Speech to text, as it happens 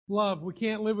Love. We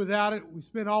can't live without it. We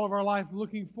spend all of our life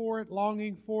looking for it,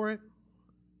 longing for it,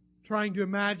 trying to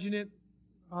imagine it.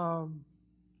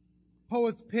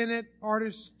 Poets pen it.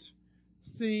 Artists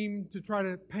seem to try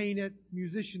to paint it.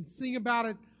 Musicians sing about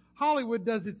it. Hollywood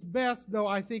does its best, though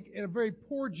I think a very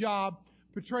poor job,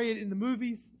 portray it in the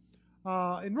movies.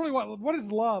 And really, what is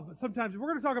love? Sometimes, if we're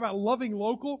going to talk about loving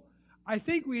local, I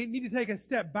think we need to take a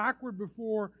step backward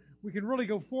before we can really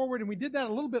go forward. And we did that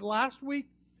a little bit last week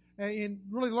in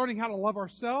really learning how to love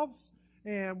ourselves.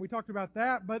 And we talked about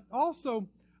that. But also,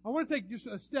 I want to take just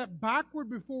a step backward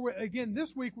before again,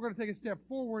 this week, we're going to take a step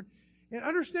forward in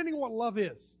understanding what love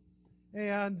is.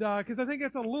 And because I think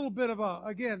that's a little bit of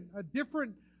a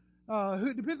different,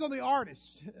 it depends on the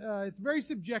artist. It's very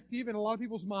subjective in a lot of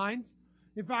people's minds.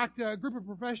 In fact, a group of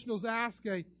professionals ask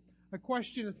a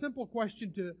simple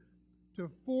question to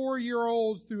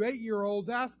 4-year-olds through 8-year-olds.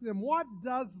 Ask them, what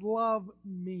does love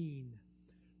mean?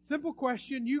 Simple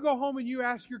question. You go home and you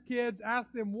ask your kids, ask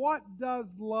them, what does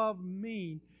love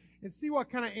mean? And see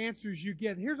what kind of answers you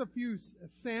get. Here's a few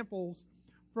samples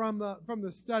from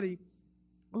the study.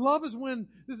 Love is when,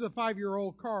 this is a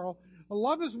 5-year-old Carl,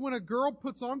 love is when a girl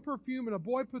puts on perfume and a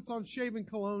boy puts on shaving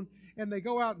cologne and they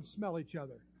go out and smell each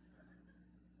other.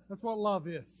 That's what love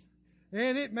is.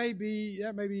 And that may be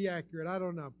accurate. I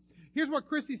don't know. Here's what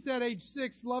Chrissy said, age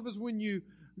 6. Love is when you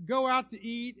go out to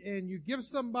eat and you give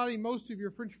somebody most of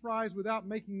your French fries without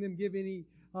making them give any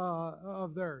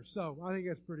of theirs. So I think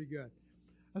that's pretty good.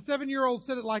 A 7-year-old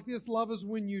said it like this. Love is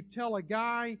when you tell a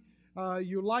guy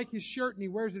you like his shirt and he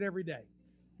wears it every day.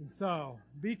 And so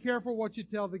be careful what you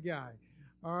tell the guy.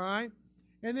 All right?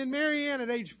 And then Marianne at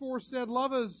age 4 said,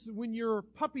 love is when your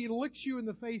puppy licks you in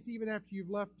the face even after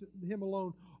you've left him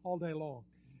alone all day long.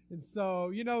 And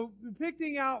so,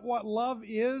 picking out what love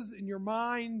is in your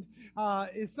mind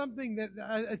is something that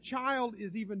a child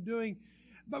is even doing.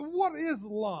 But what is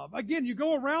love? Again, you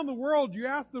go around the world, you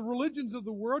ask the religions of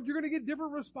the world, you're going to get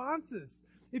different responses.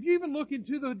 If you even look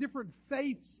into the different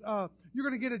faiths, you're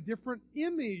going to get a different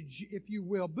image, if you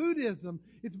will. Buddhism,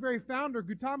 its very founder,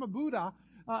 Gautama Buddha,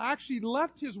 actually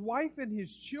left his wife and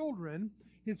his children,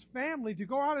 his family, to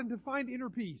go out and to find inner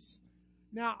peace.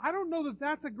 Now, I don't know that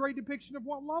that's a great depiction of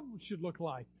what love should look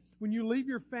like. When you leave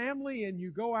your family and you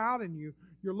go out and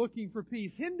you're looking for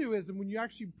peace. Hinduism, when you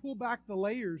actually pull back the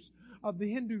layers of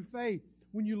the Hindu faith,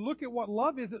 when you look at what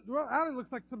love is, it really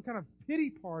looks like some kind of pity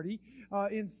party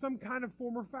in some kind of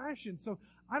form or fashion. So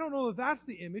I don't know that that's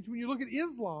the image. When you look at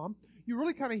Islam, you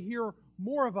really kind of hear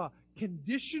more of a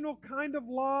conditional kind of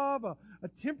love, a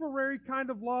temporary kind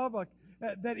of love,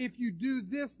 that if you do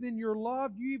this, then you're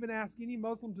loved. You even ask any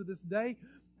Muslim to this day,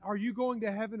 are you going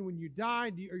to heaven when you die?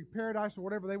 Are you paradise or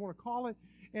whatever they want to call it?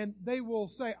 And they will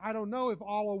say, I don't know if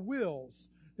Allah wills.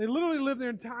 They literally live their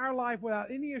entire life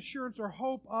without any assurance or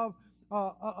hope of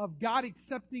God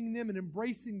accepting them and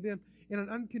embracing them in an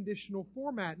unconditional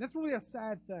format. And that's really a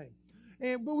sad thing.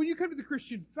 But when you come to the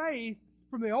Christian faith,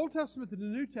 from the Old Testament to the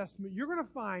New Testament, you're going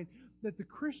to find that the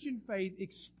Christian faith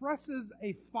expresses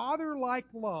a father-like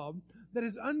love that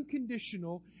is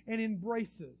unconditional and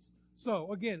embraces.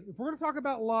 So, again, if we're going to talk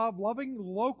about love, loving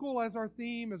local as our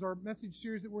theme, as our message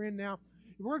series that we're in now,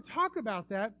 if we're going to talk about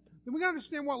that, then we got to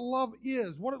understand what love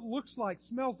is, what it looks like,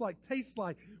 smells like, tastes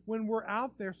like when we're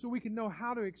out there so we can know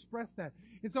how to express that.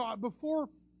 And so before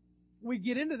we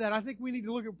get into that, I think we need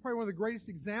to look at probably one of the greatest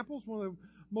examples, one of the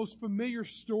most familiar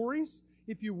stories,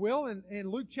 if you will, and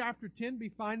Luke chapter 10, be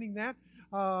finding that,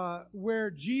 where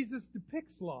Jesus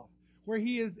depicts love, where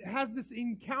he has this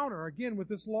encounter, again, with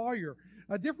this lawyer,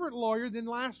 a different lawyer than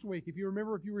last week. If you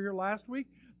remember, if you were here last week,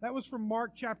 that was from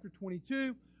Mark chapter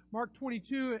 22. Matthew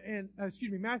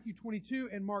 22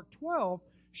 and Mark 12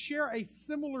 share a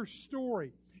similar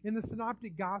story in the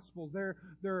Synoptic Gospels.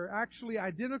 They're actually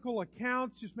identical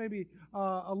accounts, just maybe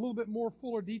a little bit more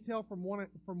fuller detail from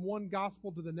one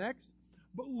gospel to the next.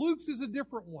 But Luke's is a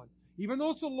different one. Even though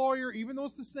it's a lawyer, even though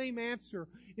it's the same answer,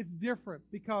 it's different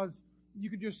because you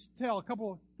can just tell a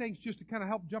couple of things just to kind of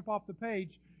help jump off the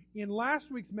page. In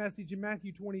last week's message in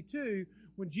Matthew 22,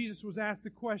 when Jesus was asked the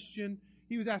question,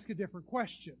 he was asked a different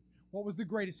question. What was the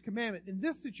greatest commandment? In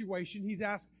this situation, he's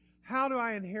asked, how do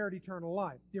I inherit eternal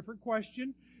life? Different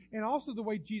question. And also the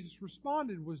way Jesus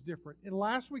responded was different. In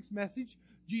last week's message,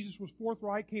 Jesus was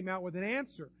forthright, came out with an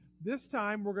answer. This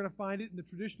time, we're going to find it in the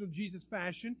traditional Jesus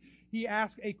fashion. He's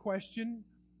asked a question,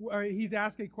 and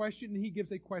he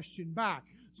gives a question back.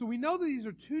 So we know that these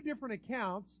are two different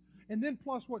accounts, and then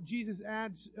plus what Jesus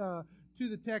adds to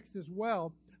the text as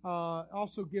well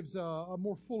also gives a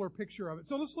more fuller picture of it.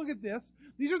 So let's look at this.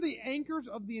 These are the anchors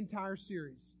of the entire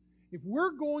series. If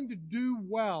we're going to do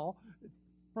well,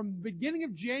 From the beginning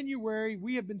of January,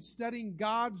 we have been studying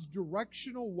God's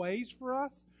directional ways for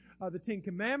us, the Ten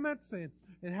Commandments, and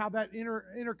how that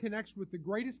interconnects with the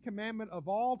greatest commandment of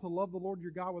all, to love the Lord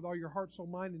your God with all your heart, soul,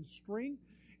 mind, and strength.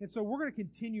 And so we're going to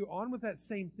continue on with that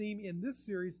same theme in this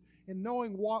series and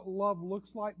knowing what love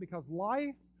looks like, because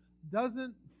life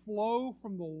doesn't flow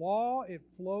from the law, it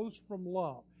flows from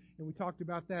love. And we talked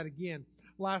about that again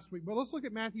last week. But let's look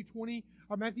at Luke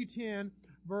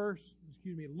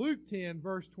 10,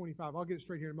 verse 25. I'll get it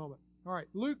straight here in a moment. All right,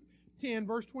 Luke 10,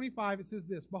 verse 25, it says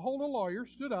this: Behold, a lawyer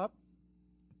stood up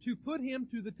to put him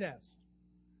to the test.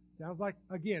 Sounds like,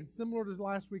 again, similar to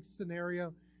last week's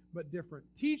scenario, but different.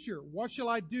 Teacher, what shall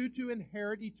I do to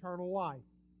inherit eternal life?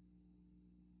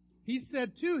 He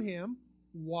said to him,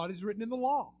 what is written in the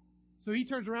law? So he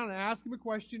turns around and asks him a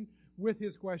question with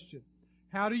his question.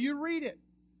 How do you read it?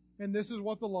 And this is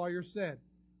what the lawyer said.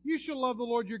 You shall love the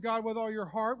Lord your God with all your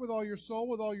heart, with all your soul,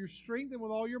 with all your strength, and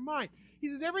with all your might. He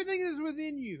says everything is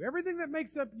within you, everything that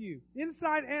makes up you,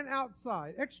 inside and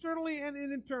outside, externally and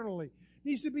internally,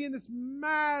 needs to be in this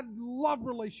mad love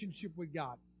relationship with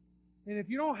God. And if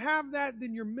you don't have that,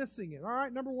 then you're missing it. All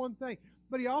right, number one thing.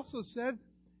 But he also said,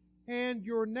 and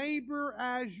your neighbor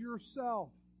as yourself.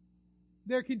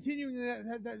 They're continuing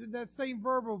that same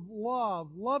verb of love,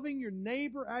 loving your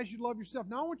neighbor as you love yourself.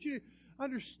 Now I want you to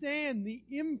understand the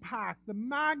impact, the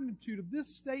magnitude of this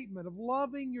statement of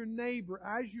loving your neighbor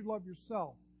as you love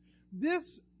yourself.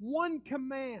 This one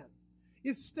command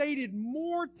is stated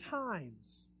more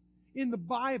times in the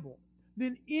Bible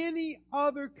than any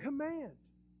other command.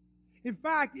 In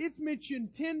fact, it's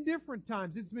mentioned 10 different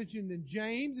times. It's mentioned in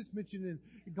James, it's mentioned in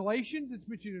Galatians, it's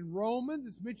mentioned in Romans,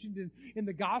 it's mentioned in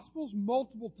the Gospels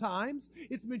multiple times.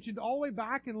 It's mentioned all the way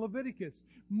back in Leviticus.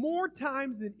 More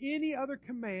times than any other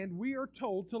command, we are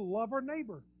told to love our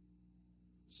neighbor.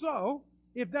 So,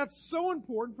 if that's so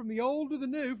important from the old to the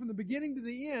new, from the beginning to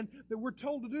the end, that we're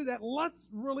told to do that, let's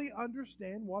really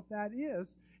understand what that is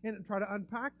and try to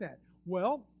unpack that.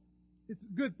 Well, it's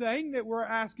a good thing that we're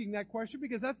asking that question,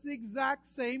 because that's the exact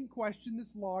same question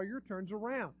this lawyer turns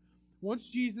around. Once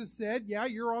Jesus said, yeah,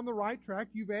 you're on the right track,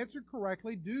 you've answered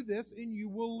correctly, do this and you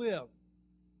will live.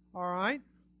 All right?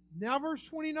 Now verse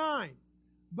 29.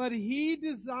 But he,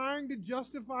 desiring to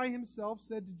justify himself,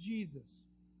 said to Jesus,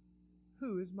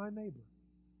 who is my neighbor?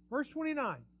 Verse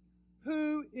 29.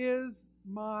 Who is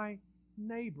my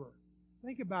neighbor?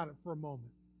 Think about it for a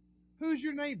moment. Who's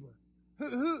your neighbor?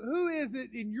 Who is it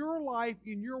in your life,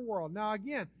 in your world? Now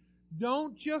again,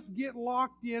 don't just get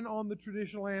locked in on the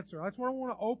traditional answer. That's why I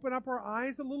want to open up our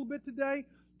eyes a little bit today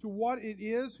to what it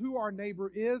is, who our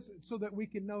neighbor is, so that we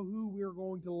can know who we're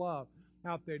going to love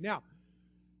out there. Now,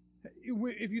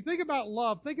 if you think about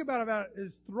love, think about it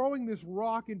as throwing this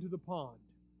rock into the pond.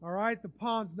 All right? The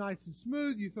pond's nice and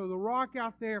smooth. You throw the rock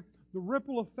out there. The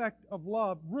ripple effect of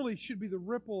love really should be the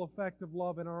ripple effect of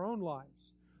love in our own lives.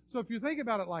 So if you think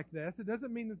about it like this, it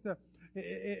doesn't mean that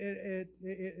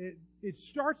it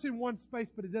starts in one space,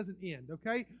 but it doesn't end,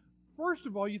 okay? First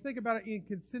of all, you think about it in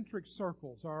concentric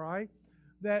circles, all right?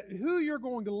 That who you're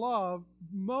going to love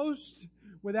most,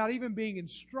 without even being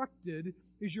instructed,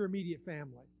 is your immediate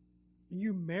family.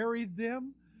 You married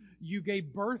them. You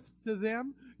gave birth to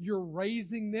them. You're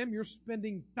raising them. You're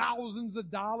spending thousands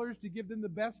of dollars to give them the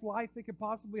best life they could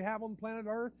possibly have on planet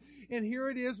Earth. And here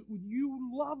it is. You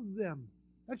love them.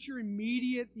 That's your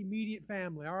immediate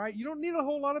family, all right? You don't need a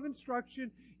whole lot of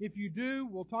instruction. If you do,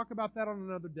 we'll talk about that on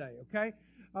another day, okay?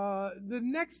 The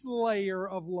next layer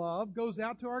of love goes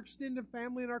out to our extended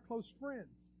family and our close friends.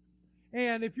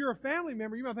 And if you're a family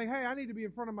member, you might think, hey, I need to be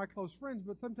in front of my close friends.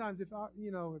 But sometimes if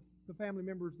the family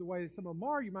member is the way that some of them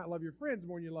are, you might love your friends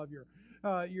more than you love your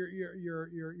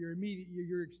immediate,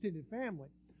 your extended family.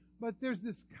 But there's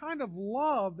this kind of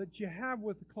love that you have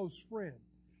with a close friend.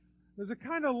 There's a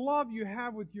kind of love you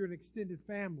have with your extended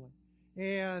family.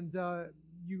 And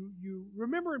you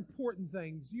remember important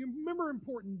things. You remember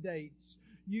important dates.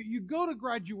 You go to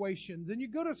graduations and you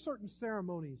go to certain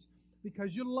ceremonies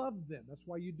because you love them. That's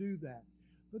why you do that.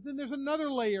 But then there's another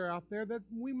layer out there that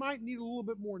we might need a little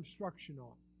bit more instruction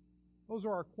on. Those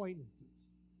are our acquaintances.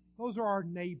 Those are our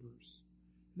neighbors.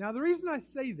 Now, the reason I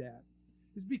say that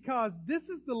is because this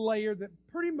is the layer that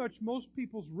pretty much most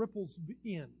people's ripples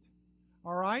end.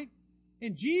 All right?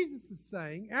 And Jesus is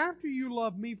saying, after you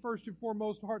love me first and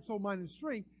foremost, heart, soul, mind, and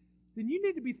strength, then you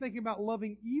need to be thinking about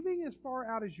loving even as far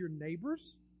out as your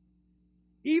neighbors,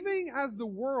 even as the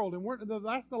world, and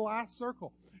that's the last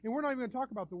circle. And we're not even going to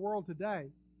talk about the world today.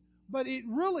 But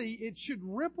it should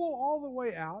ripple all the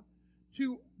way out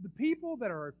to the people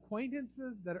that are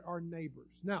acquaintances, that are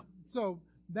neighbors. Now, so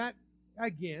that,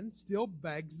 again, still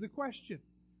begs the question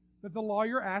that the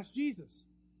lawyer asked Jesus.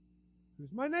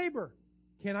 Who's my neighbor?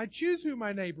 Can I choose who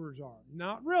my neighbors are?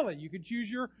 Not really. You can choose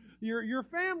your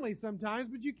family sometimes,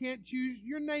 but you can't choose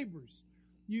your neighbors.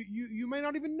 You may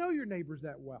not even know your neighbors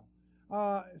that well.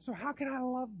 So how can I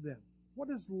love them? What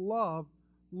does love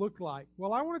look like?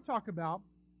 Well, I want to talk about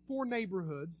 4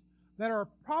 neighborhoods that are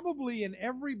probably in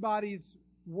everybody's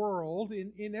world,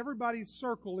 in everybody's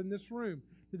circle in this room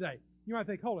today. You might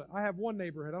think, hold it, I have one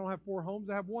neighborhood. I don't have 4 homes.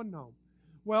 I have one home.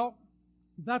 Well,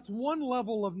 that's one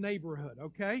level of neighborhood,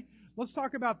 okay? Let's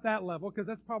talk about that level because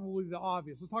that's probably the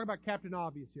obvious. Let's talk about Captain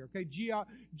Obvious here, okay?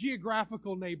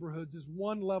 Geographical neighborhoods is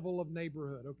one level of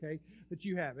neighborhood, okay, that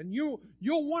you have. And you'll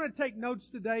want to take notes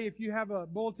today. If you have a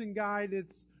bulletin guide,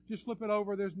 just flip it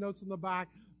over. There's notes on the back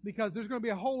because there's going to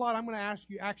be a whole lot. I'm going to ask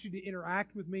you actually to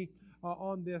interact with me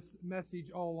on this message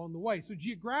all along the way. So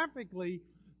geographically,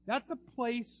 that's a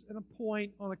place and a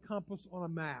point on a compass on a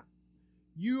map.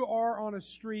 You are on a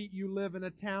street, you live in a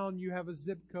town, you have a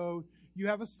zip code, you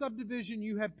have a subdivision,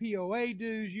 you have POA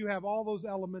dues, you have all those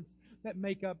elements that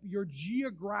make up your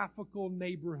geographical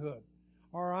neighborhood.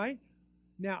 All right?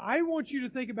 Now, I want you to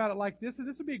think about it like this, and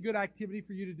this would be a good activity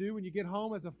for you to do when you get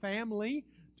home as a family,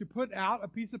 to put out a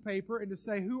piece of paper and to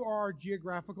say, who are our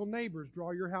geographical neighbors?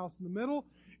 Draw your house in the middle,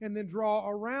 and then draw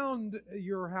around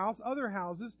your house other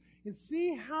houses, and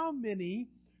see how many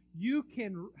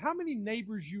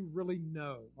neighbors you really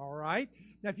know, all right?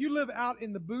 Now, if you live out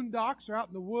in the boondocks or out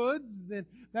in the woods, then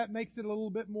that makes it a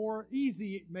little bit more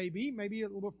easy, maybe a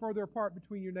little bit further apart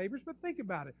between your neighbors, but think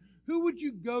about it. Who would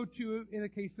you go to in a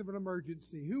case of an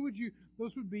emergency?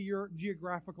 Those would be your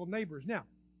geographical neighbors. Now,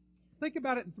 think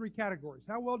about it in 3 categories.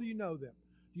 How well do you know them?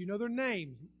 Do you know their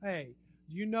names? A.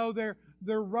 Do you know their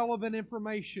relevant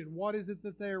information? What is it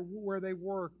that where they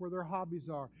work, where their hobbies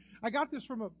are? I got this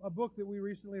from a book that we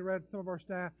recently read, some of our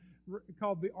staff,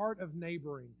 called The Art of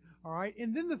Neighboring. All right?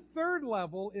 And then the third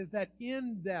level is that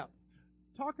in-depth.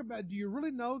 Talk about, do you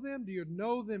really know them? Do you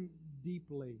know them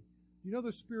deeply? Do you know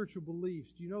their spiritual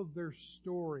beliefs? Do you know their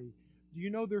story? Do you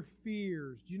know their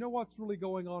fears? Do you know what's really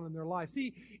going on in their life?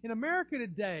 See, in America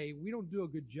today, we don't do a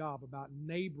good job about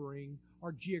neighboring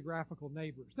our geographical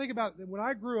neighbors. Think about it. When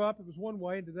I grew up, it was one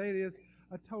way, and today it is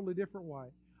a totally different way.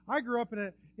 I grew up in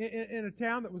a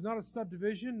town that was not a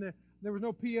subdivision. There was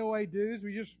no POA dues.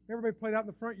 Everybody played out in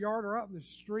the front yard or out in the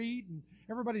street, and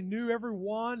everybody knew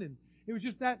everyone, and it was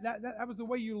just that was the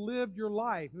way you lived your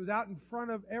life. It was out in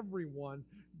front of everyone,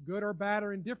 good or bad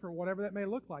or indifferent, whatever that may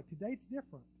look like. Today it's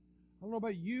different. I don't know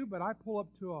about you, but I pull up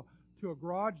to a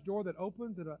garage door that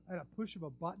opens at a push of a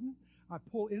button. I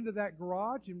pull into that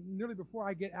garage, and nearly before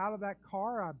I get out of that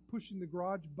car, I'm pushing the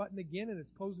garage button again, and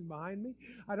it's closing behind me.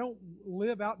 I don't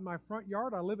live out in my front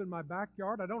yard. I live in my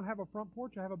backyard. I don't have a front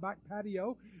porch. I have a back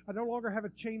patio. I no longer have a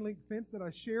chain link fence that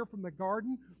I share from the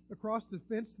garden across the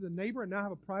fence to the neighbor, and now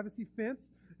have a privacy fence.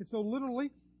 And so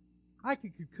literally, I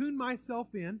can cocoon myself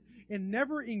in and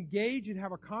never engage and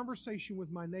have a conversation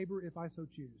with my neighbor if I so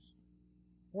choose.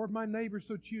 Or if my neighbors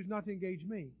so choose not to engage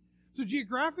me. So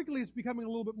geographically, it's becoming a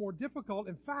little bit more difficult.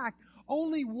 In fact,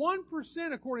 only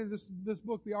 1%, according to this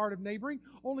book, The Art of Neighboring,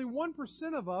 only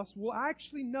 1% of us will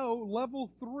actually know level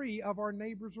 3 of our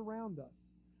neighbors around us.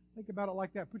 Think about it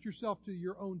like that. Put yourself to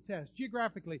your own test.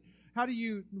 Geographically, how do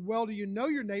you know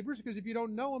your neighbors? Because if you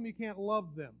don't know them, you can't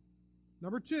love them.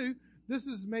 Number 2, this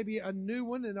is maybe a new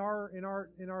one in our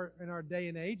day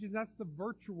and age, and that's the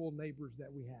virtual neighbors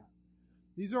that we have.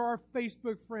 These are our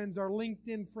Facebook friends, our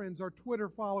LinkedIn friends, our Twitter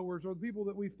followers, or the people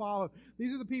that we follow.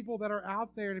 These are the people that are out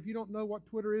there, and if you don't know what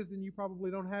Twitter is, then you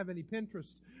probably don't have any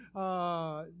Pinterest.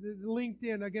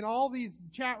 LinkedIn, again, all these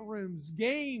chat rooms,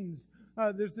 games.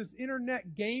 There's this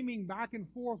internet gaming back and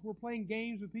forth. We're playing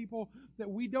games with people that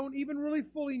we don't even really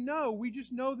fully know. We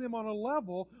just know them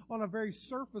on a very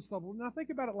surface level. Now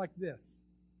think about it like this.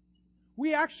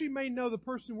 We actually may know the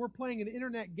person we're playing an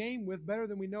internet game with better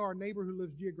than we know our neighbor who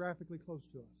lives geographically close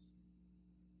to us.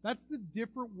 That's the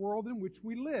different world in which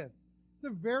we live. It's a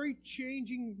very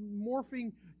changing,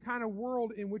 morphing kind of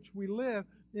world in which we live.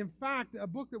 In fact, a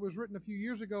book that was written a few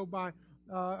years ago by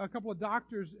a couple of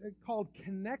doctors called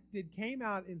Connected came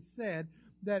out and said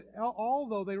that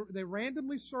although they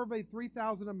randomly surveyed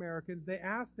 3,000 Americans, they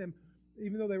asked them,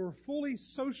 even though they were fully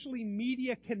socially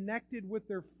media connected with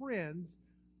their friends,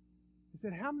 they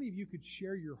said, how many of you could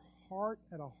share your heart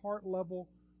at a heart level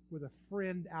with a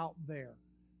friend out there?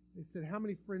 They said, how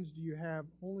many friends do you have?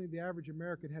 Only the average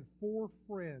American had 4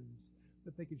 friends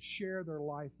that they could share their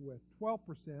life with. 12%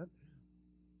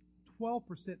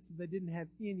 said they didn't have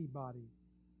anybody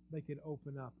they could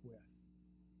open up with.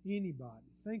 Anybody.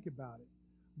 Think about it.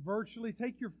 Virtually,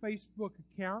 take your Facebook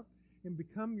account and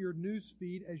become your news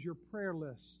feed as your prayer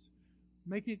list.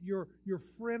 Make it your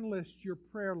friend list, your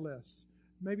prayer list.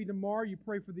 Maybe tomorrow you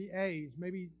pray for the A's.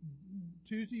 Maybe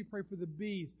Tuesday you pray for the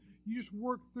B's. You just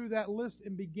work through that list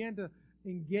and begin to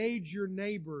engage your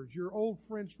neighbors, your old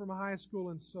friends from high school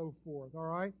and so forth, all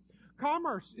right?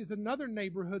 Commerce is another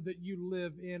neighborhood that you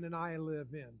live in and I live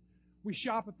in. We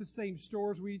shop at the same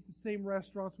stores. We eat the same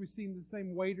restaurants. We see the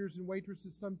same waiters and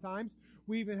waitresses sometimes.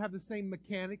 We even have the same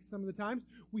mechanics some of the times.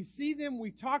 We see them.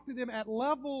 We talk to them at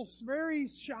levels very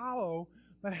shallow.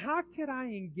 But how could I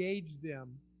engage them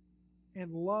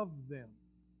and love them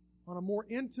on a more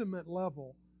intimate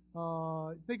level?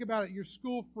 Think about it. Your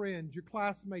school friends, your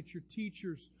classmates, your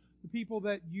teachers, the people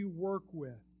that you work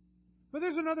with. But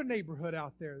there's another neighborhood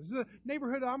out there. There's a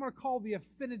neighborhood I'm going to call the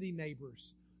affinity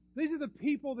neighbors. These are the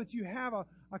people that you have a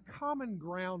common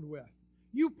ground with.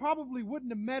 You probably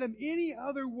wouldn't have met them any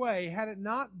other way had it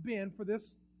not been for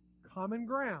this common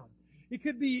ground. It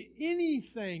could be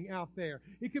anything out there.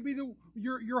 It could be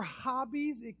your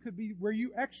hobbies. It could be where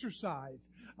you exercise.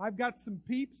 I've got some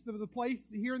peeps of the place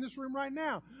here in this room right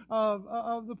now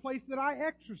of the place that I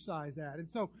exercise at. And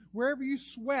so wherever you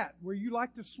sweat, where you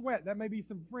like to sweat, that may be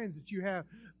some friends that you have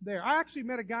there. I actually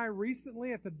met a guy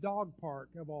recently at the dog park,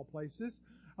 of all places.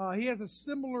 He has a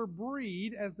similar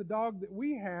breed as the dog that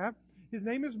we have. His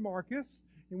name is Marcus,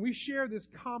 and we share this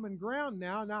common ground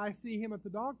now. Now I see him at the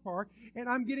dog park, and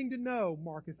I'm getting to know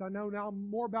Marcus. I know now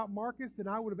more about Marcus than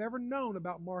I would have ever known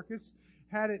about Marcus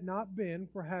had it not been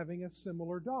for having a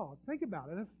similar dog. Think about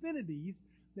it, affinities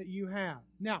that you have.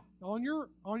 Now, on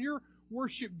your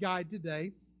worship guide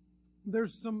today,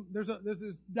 there's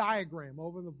this diagram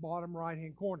over in the bottom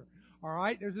right-hand corner. All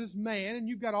right, there's this man, and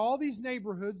you've got all these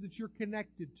neighborhoods that you're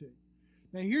connected to.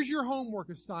 Now, here's your homework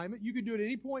assignment. You can do it at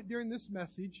any point during this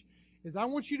message, is I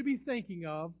want you to be thinking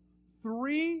of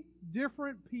 3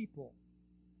 different people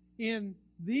in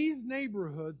these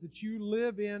neighborhoods that you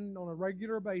live in on a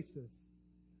regular basis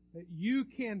that you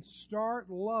can start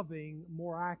loving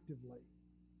more actively.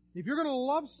 If you're going to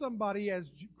love somebody as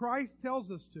Christ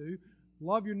tells us to,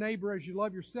 love your neighbor as you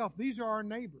love yourself, these are our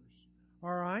neighbors.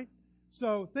 All right?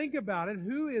 So think about it.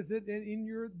 Who is it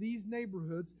in these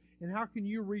neighborhoods, and how can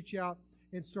you reach out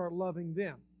and start loving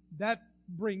them? That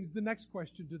brings the next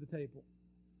question to the table.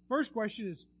 First question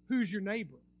is, who's your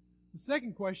neighbor? The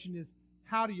second question is,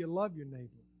 how do you love your neighbor?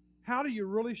 How do you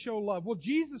really show love? Well,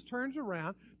 Jesus turns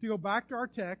around to go back to our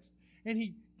text, and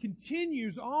he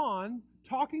continues on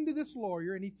talking to this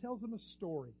lawyer, and he tells him a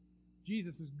story.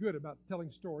 Jesus is good about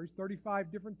telling stories.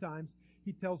 35 different times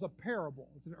he tells a parable.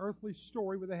 It's an earthly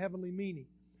story with a heavenly meaning.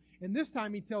 And this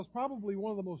time he tells probably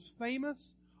one of the most famous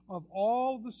of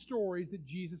all the stories that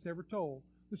Jesus ever told,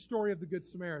 the story of the Good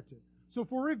Samaritan. So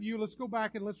for review, let's go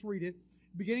back and let's read it.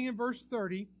 Beginning in verse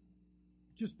 30,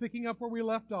 just picking up where we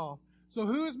left off. So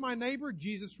who is my neighbor?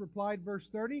 Jesus replied, verse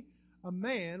 30, a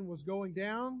man was going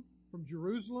down from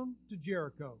Jerusalem to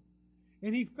Jericho,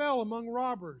 and he fell among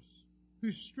robbers,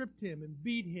 who stripped him and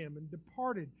beat him and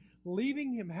departed,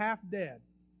 leaving him half dead.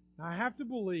 Now, I have to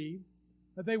believe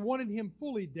that they wanted him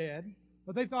fully dead,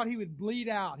 but they thought he would bleed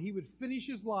out. He would finish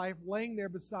his life laying there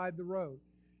beside the road.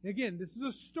 And again, this is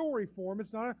a story for him.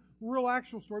 It's not a real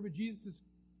actual story, but Jesus is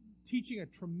teaching a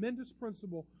tremendous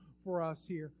principle for us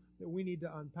here that we need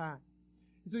to unpack.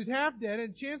 And so he's half dead,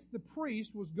 and chance the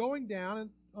priest was going down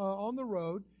on the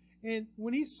road, and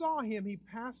when he saw him, he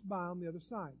passed by on the other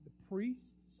side. The priest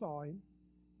saw him.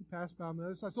 He passed by on the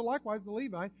other side. So likewise, the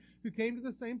Levite, who came to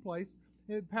the same place,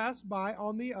 had passed by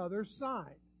on the other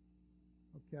side.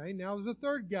 Okay, now there's a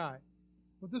third guy.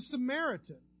 But the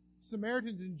Samaritan.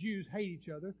 Samaritans and Jews hate each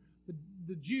other.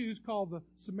 The Jews called the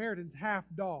Samaritans half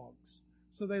dogs.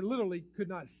 So they literally could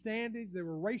not stand it. There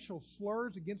were racial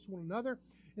slurs against one another.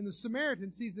 And the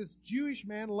Samaritan sees this Jewish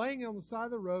man laying on the side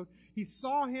of the road. He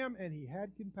saw him and he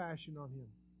had compassion on him.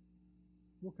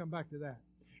 We'll come back to that.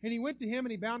 And he went to him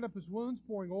and he bound up his wounds,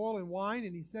 pouring oil and wine,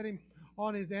 and he set him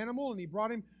on his animal, and he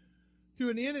brought him to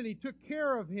an inn, and he took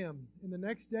care of him. And the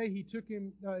next day he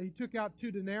took out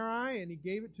 2 denarii, and he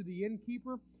gave it to the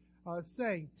innkeeper,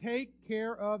 saying, take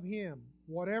care of him.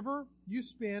 Whatever you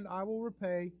spend, I will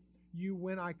repay you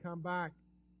when I come back.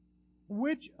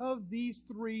 Which of these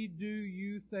 3 do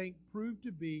you think proved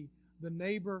to be the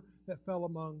neighbor that fell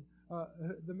among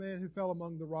the man who fell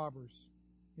among the robbers?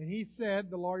 And he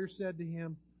said, the lawyer said to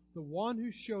him, the one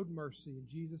who showed mercy. And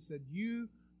Jesus said, you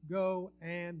go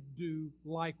and do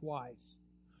likewise.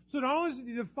 So not only does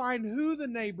he define who the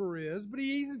neighbor is, but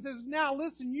he even says, now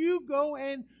listen, you go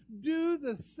and do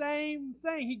the same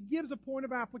thing. He gives a point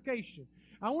of application.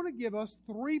 I want to give us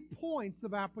 3 points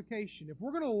of application. If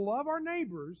we're going to love our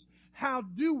neighbors, how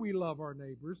do we love our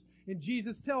neighbors? And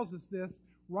Jesus tells us this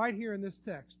right here in this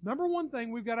text. Number one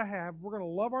thing we've got to have, we're going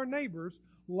to love our neighbors.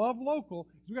 love local,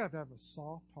 is we've got to have a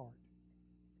soft heart.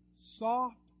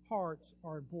 Soft hearts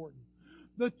are important.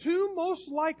 The two most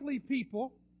likely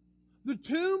people, the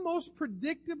two most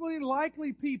predictably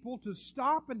likely people to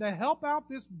stop and to help out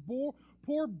this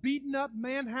poor beaten up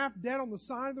man half dead on the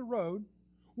side of the road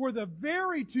were the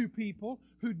very two people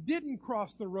who didn't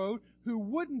cross the road, who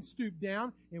wouldn't stoop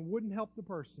down and wouldn't help the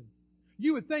person.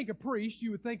 You would think a priest,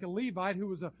 you would think a Levite who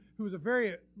was a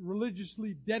very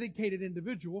religiously dedicated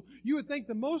individual. You would think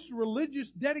the most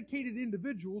religious, dedicated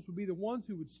individuals would be the ones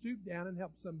who would stoop down and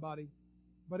help somebody.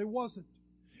 But it wasn't.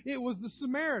 It was the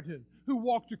Samaritan who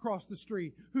walked across the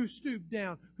street, who stooped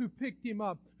down, who picked him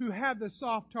up, who had the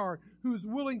soft heart, who was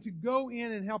willing to go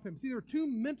in and help him. See, there were two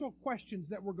mental questions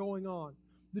that were going on.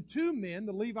 The two men,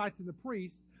 the Levites and the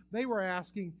priests, they were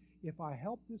asking, if I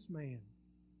help this man,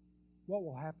 what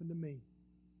will happen to me?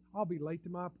 I'll be late to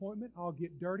my appointment. I'll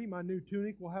get dirty. My new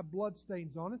tunic will have blood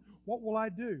stains on it. What will I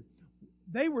do?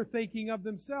 They were thinking of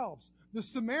themselves. The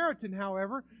Samaritan,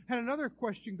 however, had another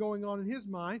question going on in his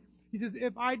mind. He says,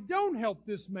 if I don't help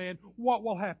this man, what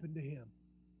will happen to him?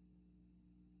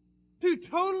 Two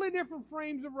totally different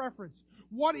frames of reference.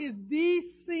 What is the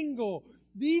single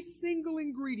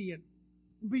ingredient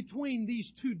between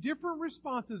these two different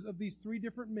responses of these three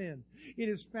different men? It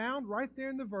is found right there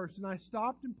in the verse, and I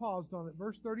stopped and paused on it,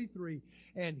 verse 33.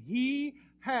 And he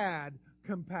had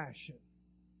compassion.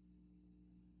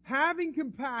 Having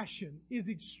compassion is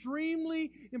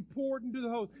extremely important to the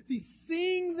host. See,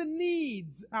 seeing the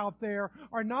needs out there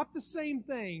are not the same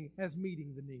thing as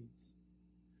meeting the needs.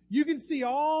 You can see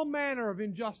all manner of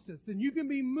injustice, and you can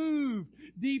be moved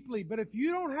deeply, but if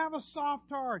you don't have a soft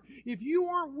heart, if you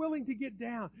aren't willing to get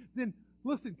down, then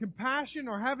listen, compassion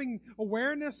or having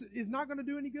awareness is not going to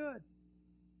do any good.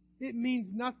 It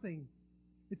means nothing.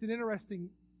 It's an interesting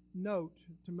note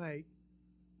to make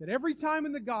that every time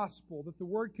in the gospel that the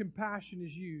word compassion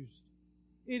is used,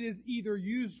 it is either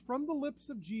used from the lips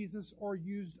of Jesus or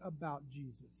used about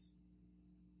Jesus.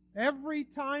 Every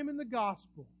time in the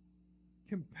gospel,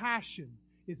 compassion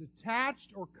is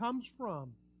attached or comes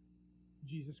from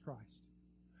Jesus Christ.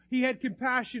 He had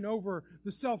compassion over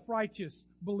the self-righteous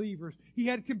believers. He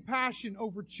had compassion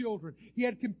over children. He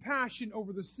had compassion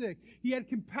over the sick. He had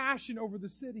compassion over the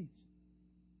cities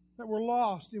that were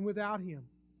lost and without Him.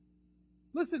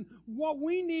 Listen, what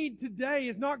we need today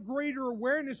is not greater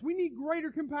awareness. We need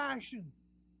greater compassion.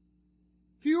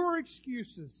 Fewer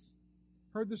excuses.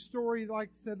 Heard the story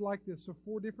said like this of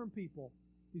 4 different people.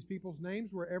 These people's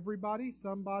names were everybody,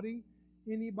 somebody,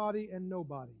 anybody, and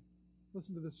nobody.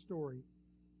 Listen to this story.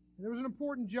 And there was an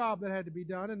important job that had to be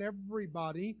done, and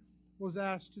everybody was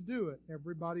asked to do it.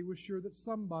 Everybody was sure that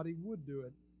somebody would do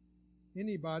it.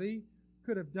 Anybody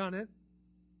could have done it,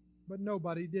 but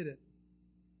nobody did it.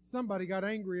 Somebody got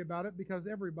angry about it because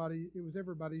it was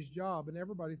everybody's job, and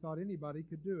everybody thought anybody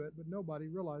could do it, but nobody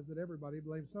realized that everybody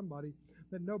blamed somebody,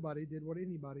 that nobody did what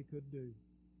anybody could do.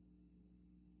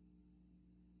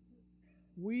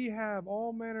 We have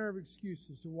all manner of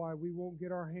excuses to why we won't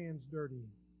get our hands dirty.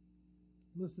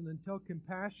 Listen, until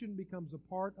compassion becomes a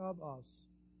part of us,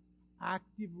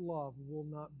 active love will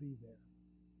not be there.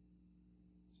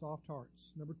 Soft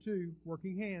hearts. Number 2,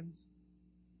 working hands.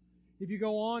 If you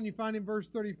go on, you find in verse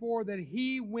 34 that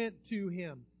he went to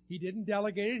him. He didn't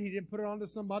delegate it. He didn't put it on to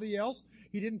somebody else.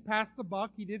 He didn't pass the buck.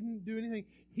 He didn't do anything.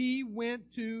 He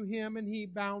went to him and he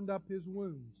bound up his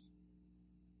wounds.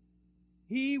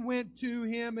 He went to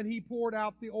him and he poured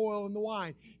out the oil and the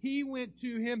wine. He went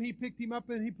to him, he picked him up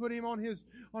and he put him on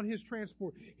his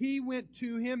transport. He went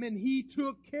to him and he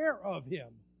took care of him.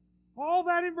 All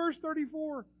that in verse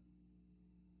 34.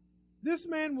 This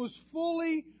man was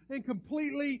fully and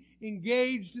completely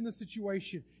engaged in the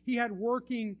situation. He had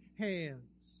working hands.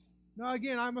 Now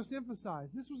again, I must emphasize,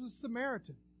 this was a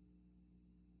Samaritan.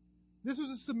 This was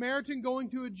a Samaritan going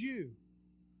to a Jew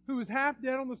who was half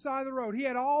dead on the side of the road. He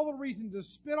had all the reason to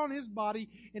spit on his body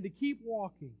and to keep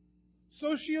walking.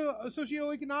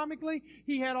 Socioeconomically,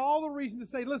 he had all the reason to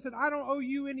say, listen, I don't owe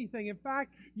you anything. In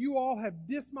fact, you all have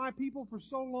dissed my people for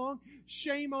so long.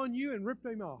 Shame on you, and ripped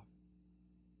him off,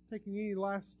 taking any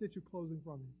last stitch of clothing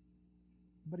from him.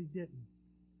 But he didn't.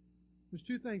 There's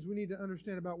 2 things we need to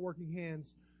understand about working hands.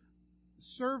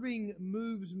 Serving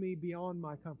moves me beyond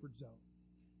my comfort zone.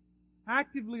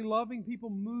 Actively loving people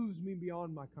moves me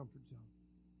beyond my comfort zone.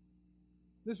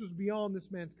 This was beyond this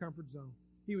man's comfort zone.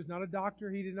 He was not a doctor.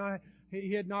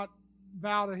 He had not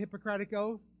vowed a Hippocratic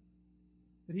oath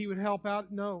that he would help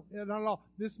out. No, not at all.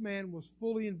 This man was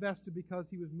fully invested because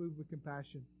he was moved with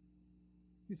compassion.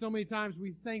 See, so many times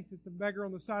we think that the beggar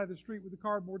on the side of the street with the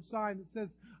cardboard sign that says,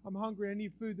 I'm hungry, I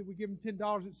need food, that we give him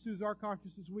 $10, it soothes our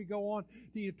conscience as we go on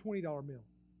to eat a $20 meal.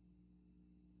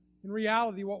 In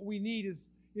reality, what we need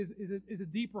is a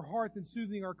deeper heart than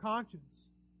soothing our conscience.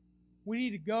 We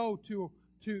need to go to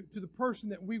the person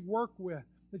that we work with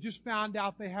that just found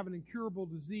out they have an incurable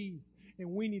disease,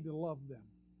 and we need to love them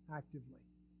actively.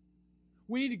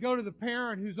 We need to go to the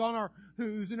parent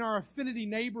who's in our affinity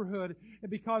neighborhood, and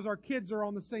because our kids are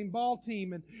on the same ball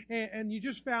team, and you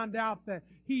just found out that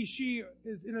she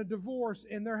is in a divorce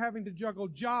and they're having to juggle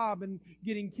job and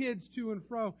getting kids to and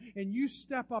fro, and you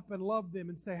step up and love them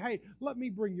and say, "Hey, let me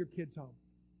bring your kids home.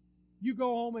 You go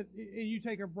home and you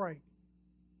take a break."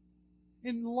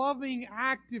 In loving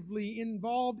actively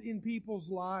involved in people's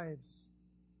lives.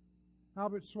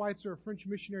 Albert Schweitzer, a French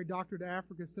missionary doctor to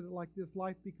Africa, said it like this: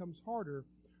 life becomes harder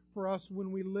for us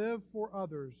when we live for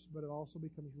others, but it also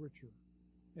becomes richer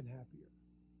and happier.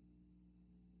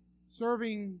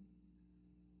 Serving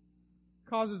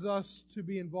causes us to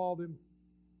be involved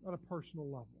on a personal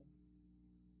level.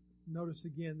 Notice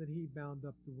again that he bound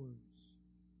up the wounds.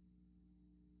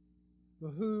 The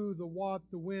who, the what,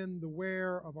 the when, the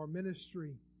where of our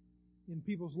ministry in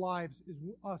people's lives is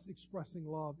us expressing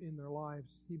love in their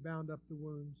lives. He bound up the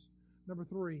wounds. Number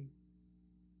 3,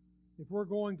 if we're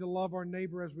going to love our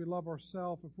neighbor as we love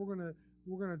ourselves, if we're going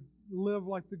to live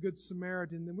like the Good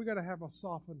Samaritan, then we got to have a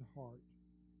softened heart.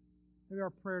 Maybe our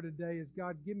prayer today is,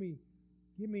 God, give me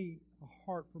a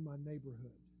heart for my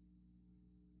neighborhood.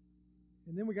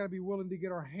 And then we got to be willing to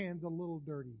get our hands a little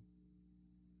dirty.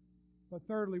 But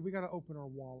thirdly, we got to open our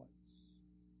wallets.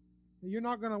 Now, you're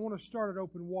not going to want to start at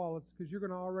open wallets because you're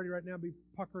going to already right now be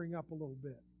puckering up a little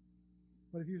bit.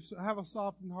 But if you have a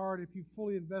softened heart, if you've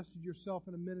fully invested yourself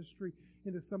in a ministry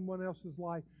into someone else's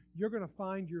life, you're going to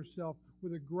find yourself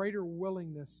with a greater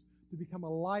willingness to become a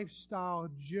lifestyle,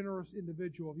 generous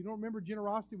individual. If you don't remember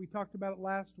generosity, we talked about it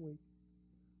last week.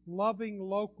 Loving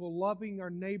local, loving our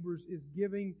neighbors is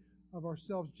giving of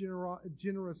ourselves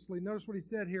generously. Notice what he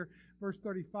said here, verse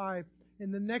 35.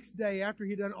 And the next day, after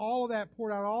he'd done all of that,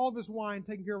 poured out all of his wine,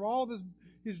 taken care of all of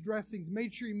his dressings,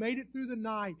 made sure he made it through the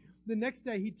night. The next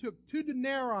day, he took 2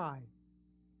 denarii,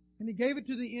 and he gave it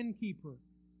to the innkeeper,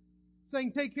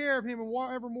 saying, "Take care of him, and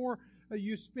whatever more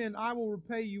you spend, I will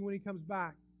repay you when he comes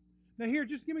back." Now here,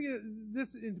 just give me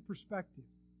this into perspective.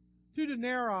 2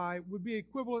 denarii would be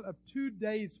equivalent of 2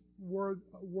 days' work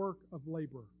of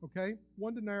labor, okay?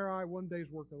 1 denarii, 1 day's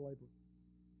work of labor.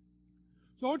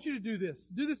 So I want you to do this.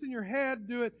 Do this in your head.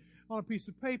 Do it on a piece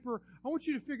of paper. I want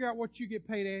you to figure out what you get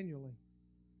paid annually.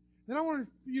 Then I want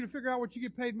you to figure out what you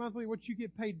get paid monthly, what you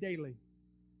get paid daily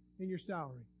in your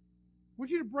salary. I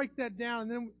want you to break that down,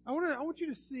 and then I want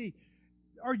you to see,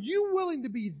 are you willing to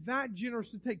be that generous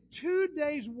to take 2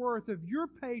 days' worth of your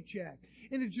paycheck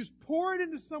and to just pour it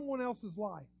into someone else's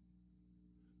life?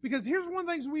 Because here's one of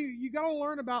the things you got to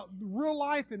learn about real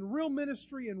life and real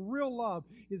ministry and real love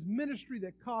is ministry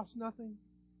that costs nothing,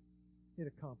 it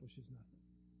accomplishes nothing.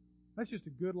 That's just a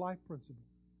good life principle.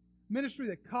 Ministry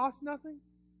that costs nothing,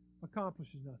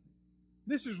 accomplishes nothing.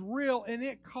 This is real, and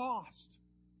it costs.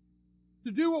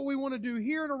 To do what we want to do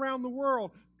here and around the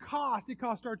world costs. It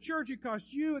costs our church, it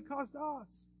costs you, it costs us.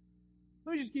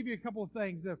 Let me just give you a couple of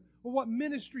things of what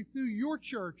ministry through your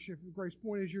church, if Grace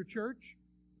Point is your church,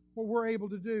 what we're able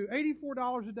to do.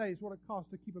 $84 a day is what it costs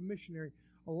to keep a missionary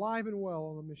alive and well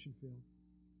on the mission field.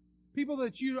 People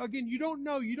that you don't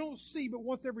know, you don't see but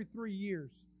once every 3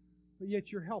 years, but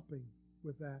yet you're helping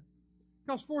with that. It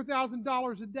costs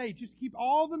 $4,000 a day just to keep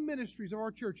all the ministries of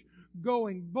our church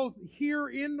going, both here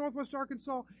in Northwest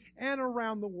Arkansas and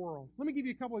around the world. Let me give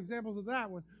you a couple examples of that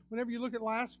one. Whenever you look at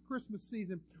last Christmas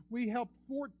season, we helped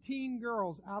 14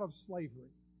 girls out of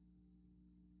slavery.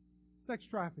 Sex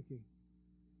trafficking.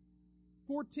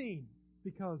 14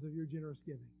 because of your generous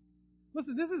giving.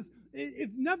 Listen, this is, if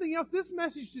nothing else, this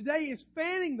message today is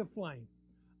fanning the flame.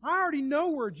 I already know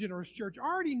we're a generous church. I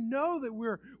already know that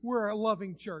we're a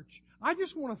loving church. I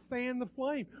just want to fan the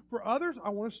flame. For others, I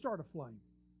want to start a flame.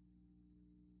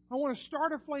 I want to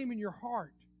start a flame in your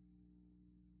heart.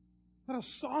 That'll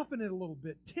soften it a little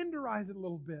bit, tenderize it a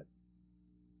little bit.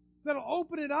 That'll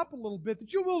open it up a little bit,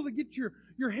 that you'll be able to get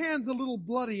your hands a little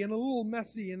bloody and a little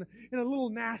messy and a little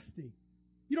nasty.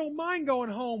 You don't mind going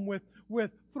home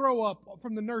with throw up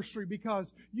from the nursery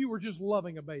because you were just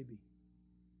loving a baby.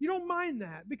 You don't mind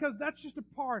that because that's just a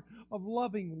part of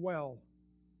loving well.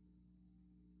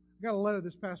 I got a letter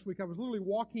this past week. I was literally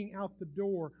walking out the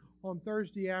door on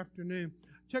Thursday afternoon.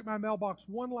 Checked my mailbox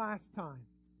one last time.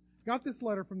 Got this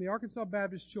letter from the Arkansas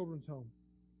Baptist Children's Home,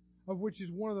 of which is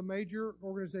one of the major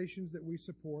organizations that we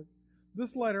support.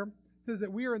 This letter says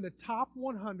that we are in the top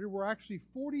 100. We're actually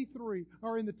 43,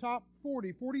 or in the top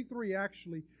 43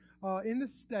 actually, in the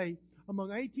state among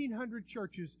 1,800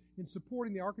 churches in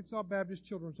supporting the Arkansas Baptist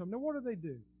Children's Home. Now, what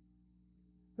do?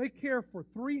 They care for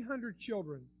 300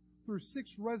 children through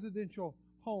 6 residential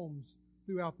homes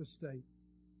throughout the state.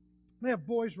 They have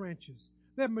boys' ranches.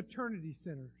 They have maternity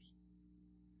centers.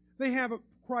 They have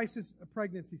crisis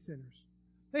pregnancy centers.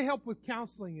 They help with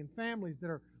counseling in families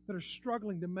that are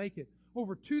struggling to make it.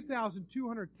 Over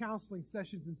 2,200 counseling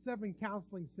sessions in 7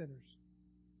 counseling centers.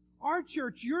 Our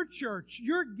church,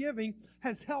 your giving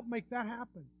has helped make that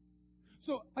happen.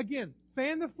 So again,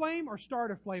 fan the flame or start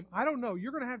a flame. I don't know.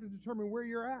 You're going to have to determine where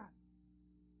you're at.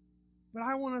 But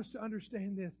I want us to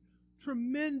understand this.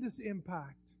 Tremendous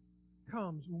impact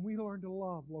comes when we learn to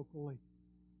love locally.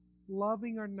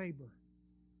 Loving our neighbor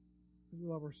as we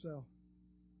love ourselves.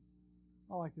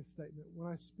 I like this statement.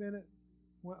 When I spent it,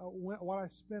 what I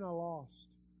spent, I lost.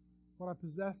 What I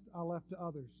possessed, I left to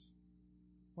others.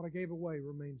 What I gave away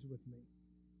remains with me.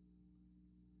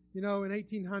 You know, in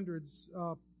 1800s,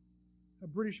 a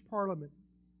British Parliament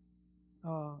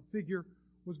figure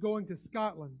was going to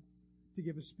Scotland to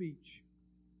give a speech.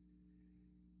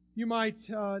 You might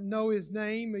know his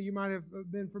name. You might have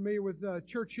been familiar with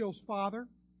Churchill's father,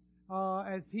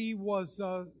 as he was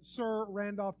Sir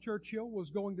Randolph Churchill was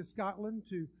going to Scotland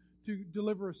to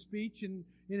deliver a speech, and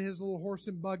in his little horse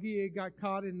and buggy, he got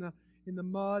caught in the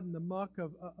mud and the muck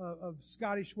of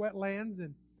Scottish wetlands,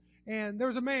 and there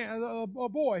was a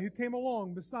boy who came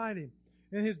along beside him,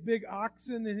 and his big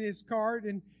oxen and his cart,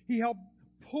 and he helped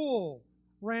pull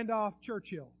Randolph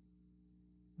Churchill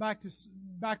back to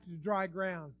dry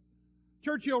ground.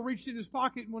 Churchill reached in his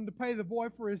pocket and wanted to pay the boy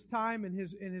for his time and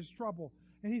his trouble.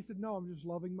 And he said, "No, I'm just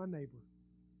loving my neighbor."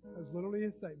 That was literally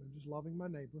his statement, just loving my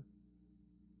neighbor.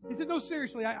 He said, "No,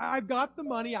 seriously, I've got the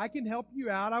money. I can help you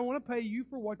out. I want to pay you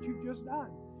for what you've just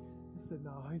done." He said,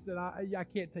 "No." He said, I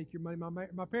can't take your money.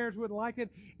 My parents wouldn't like it,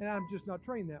 and I'm just not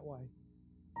trained that way.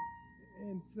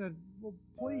 And said, "Well,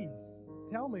 please,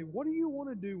 tell me, what do you want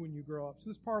to do when you grow up?" So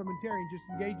this parliamentarian just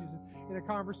engages in a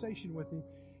conversation with him.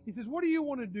 He says, "What do you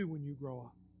want to do when you grow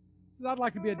up?" He said, "I'd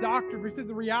like to be a doctor." But he said,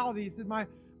 the reality, he said, my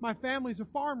family's a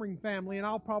farming family, and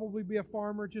I'll probably be a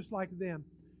farmer just like them.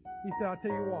 He said, "I'll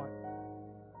tell you what."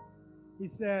 He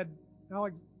said,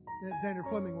 Alexander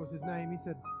Fleming was his name. He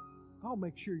said, "I'll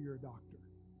make sure you're a doctor."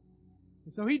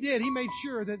 And so he did. He made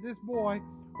sure that this boy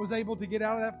was able to get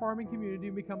out of that farming community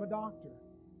and become a doctor.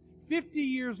 50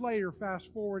 years later,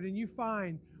 fast forward, and you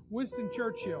find Winston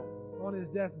Churchill on his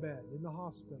deathbed in the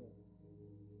hospital.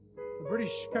 The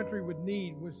British country would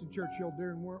need Winston Churchill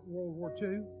during World War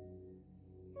II.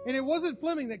 And it wasn't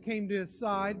Fleming that came to his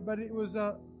side, but it was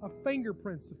a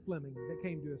fingerprints of Fleming that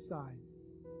came to his side.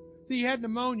 See, he had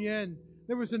pneumonia, and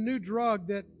there was a new drug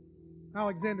that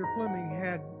Alexander Fleming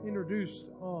had introduced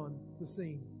on the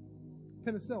scene.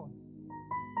 Penicillin.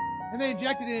 And they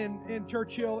injected it in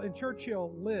Churchill, and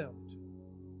Churchill lived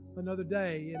another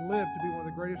day and lived to be one of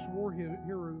the greatest war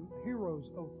heroes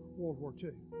of World War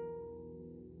II.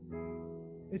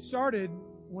 It started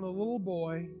when a little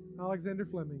boy, Alexander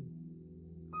Fleming,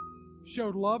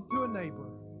 showed love to a neighbor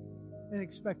and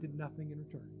expected nothing in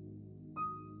return.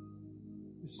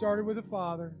 It started with a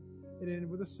father, it ended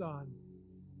with a son,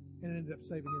 and it ended up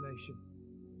saving a nation.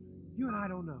 You and I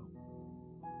don't know.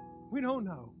 We don't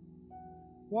know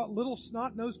what little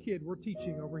snot-nosed kid we're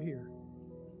teaching over here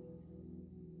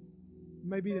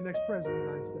may be the next president of the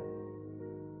United States.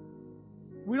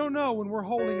 We don't know when we're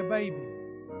holding a baby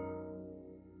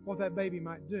what that baby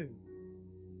might do.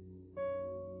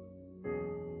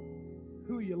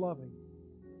 Who are you loving?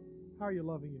 How are you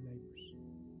loving your neighbors?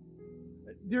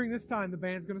 During this time, the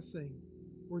band's going to sing.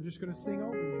 We're just going to sing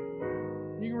over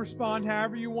you. You can respond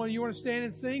however you want. You want to stand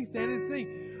and sing? Stand and sing.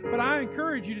 But I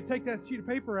encourage you to take that sheet of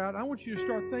paper out. I want you to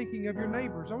start thinking of your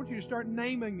neighbors. I want you to start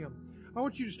naming them. I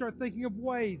want you to start thinking of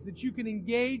ways that you can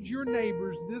engage your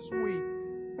neighbors this week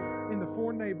in the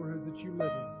 4 neighborhoods that you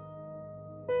live in.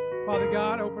 Father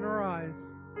God, open our eyes,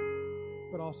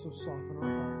 but also soften our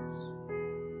hearts.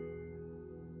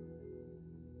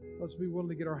 Let's be willing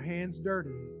to get our hands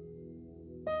dirty.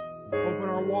 Open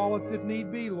our wallets if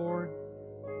need be, Lord,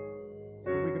 so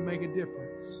that we can make a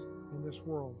difference in this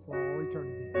world for all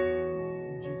eternity.